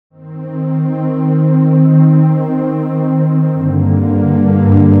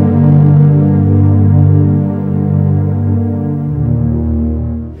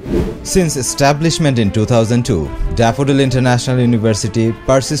Since establishment in 2002, Daffodil International University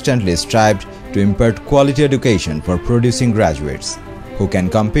persistently strived to impart quality education for producing graduates who can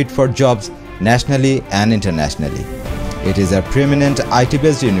compete for jobs nationally and internationally. It is a preeminent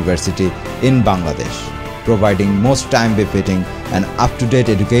IT-based university in Bangladesh, providing most time-befitting and up-to-date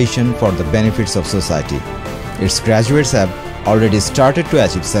education for the benefits of society. Its graduates have already started to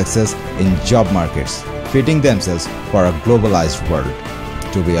achieve success in job markets, fitting themselves for a globalized world.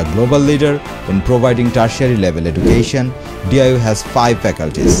 To be a global leader in providing tertiary level education, DIU has 5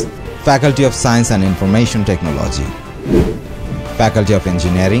 faculties: Faculty of Science and Information Technology, Faculty of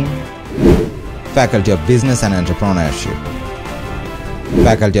Engineering, Faculty of Business and Entrepreneurship,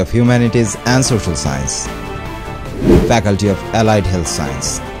 Faculty of Humanities and Social Science, Faculty of Allied Health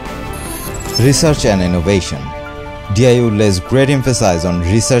Science. Research and Innovation. DIU lays great emphasis on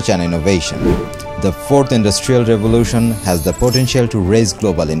research and innovation. The fourth industrial revolution has the potential to raise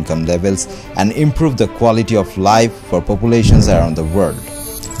global income levels and improve the quality of life for populations around the world.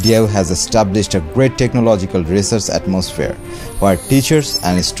 DIU has established a great technological research atmosphere where teachers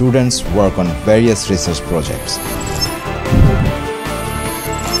and students work on various research projects.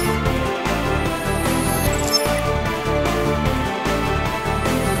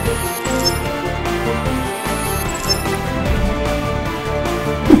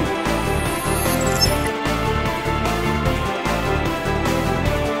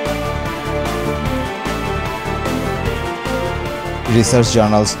 Research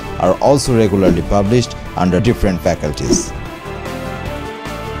journals are also regularly published under different faculties.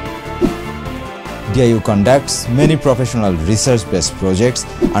 DIU conducts many professional research-based projects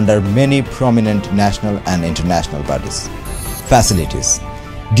under many prominent national and international bodies. Facilities.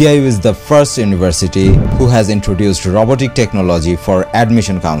 DIU is the first university who has introduced robotic technology for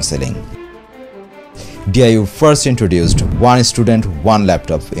admission counseling. DIU first introduced one student, one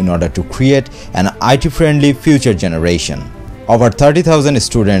laptop in order to create an IT-friendly future generation. Over 30,000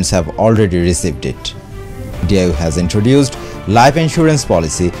 students have already received it. DIU has introduced life insurance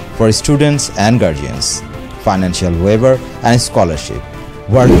policy for students and guardians, financial waiver and scholarship,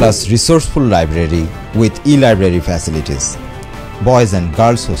 world-class resourceful library with e-library facilities, boys and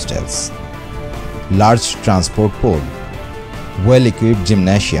girls hostels, large transport pool, well-equipped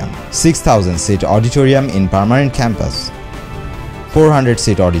gymnasium, 6,000-seat auditorium in permanent campus,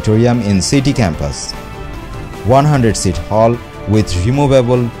 400-seat auditorium in city campus, 100-seat hall with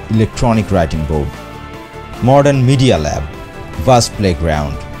removable electronic writing board, modern media lab, vast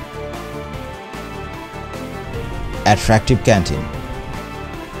playground, attractive canteen,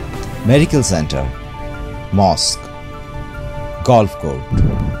 medical center, mosque, golf court,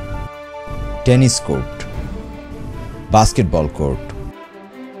 tennis court, basketball court,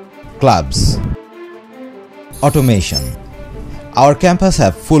 clubs, automation. Our campus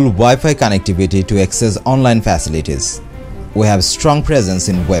have full Wi-Fi connectivity to access online facilities. We have strong presence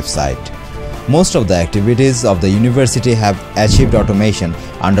in website. Most of the activities of the university have achieved automation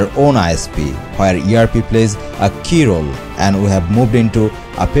under own ISP, where ERP plays a key role, and we have moved into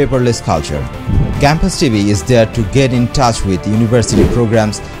a paperless culture. Campus TV is there to get in touch with university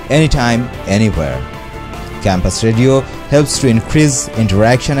programs anytime, anywhere. Campus radio helps to increase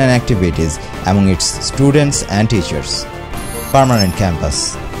interaction and activities among its students and teachers. Permanent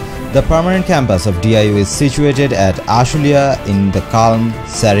campus. The permanent campus of DIU is situated at Ashulia in the calm,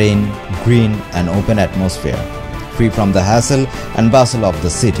 serene, green and open atmosphere, free from the hassle and bustle of the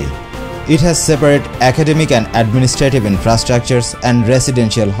city. It has separate academic and administrative infrastructures and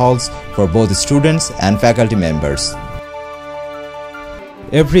residential halls for both students and faculty members.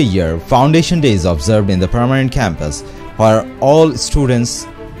 Every year, Foundation Day is observed in the permanent campus, where all students,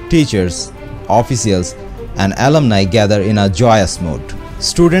 teachers, officials and alumni gather in a joyous mood.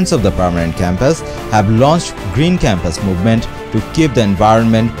 Students of the permanent campus have launched Green Campus movement to keep the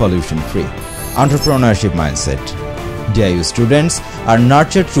environment pollution-free. Entrepreneurship mindset. DIU students are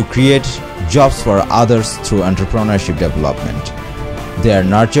nurtured to create jobs for others through entrepreneurship development. They are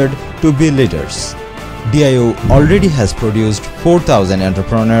nurtured to be leaders. DIU already has produced 4,000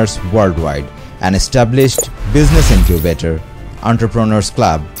 entrepreneurs worldwide and established Business Incubator, Entrepreneurs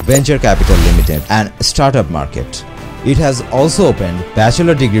Club, Venture Capital Limited and Startup Market. It has also opened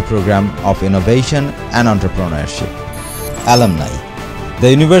Bachelor Degree Program of Innovation and Entrepreneurship. Alumni. The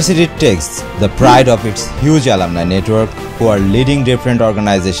university takes the pride of its huge alumni network who are leading different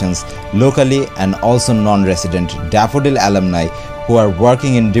organizations locally and also non-resident Daffodil alumni who are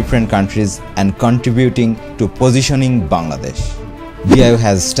working in different countries and contributing to positioning Bangladesh. DIU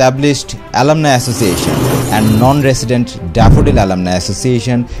has established Alumni Association and Non-Resident Daffodil Alumni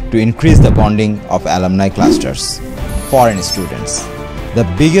Association to increase the bonding of alumni clusters. Foreign students. The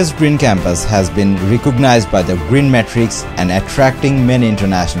biggest green campus has been recognized by the Green Matrix and attracting many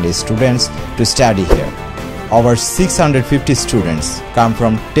international students to study here. Over 650 students come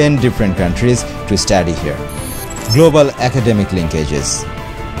from 10 different countries to study here. Global academic linkages.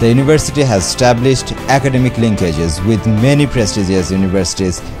 The university has established academic linkages with many prestigious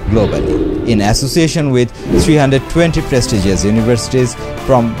universities globally, in association with 320 prestigious universities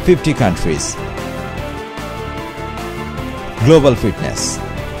from 50 countries. Global fitness.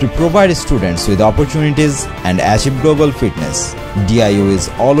 To provide students with opportunities and achieve global fitness, DIU is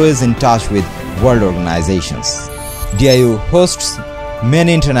always in touch with world organizations. DIU hosts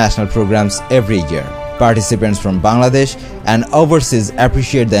many international programs every year. Participants from Bangladesh and overseas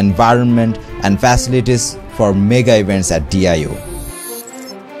appreciate the environment and facilities for mega events at DIU.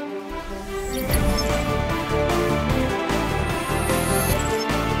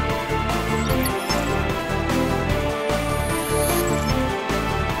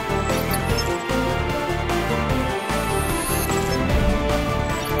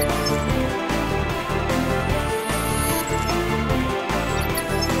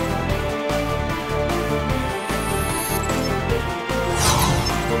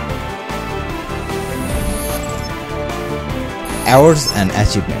 Awards and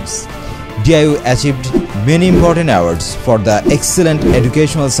achievements. DIU achieved many important awards for the excellent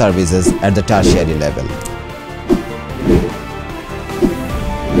educational services at the tertiary level.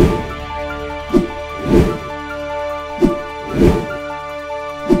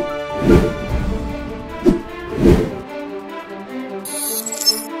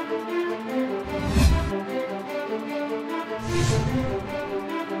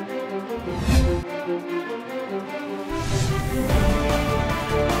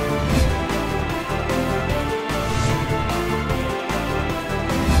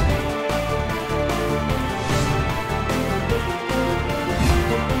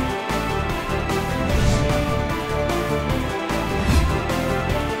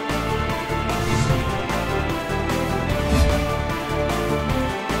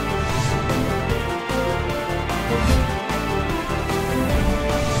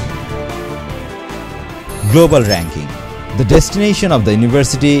 Global ranking. The destination of the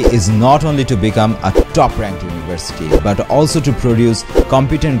university is not only to become a top-ranked university, but also to produce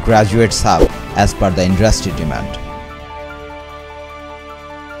competent graduates as per the industry demand.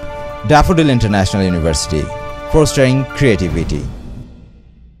 Daffodil International University, fostering creativity.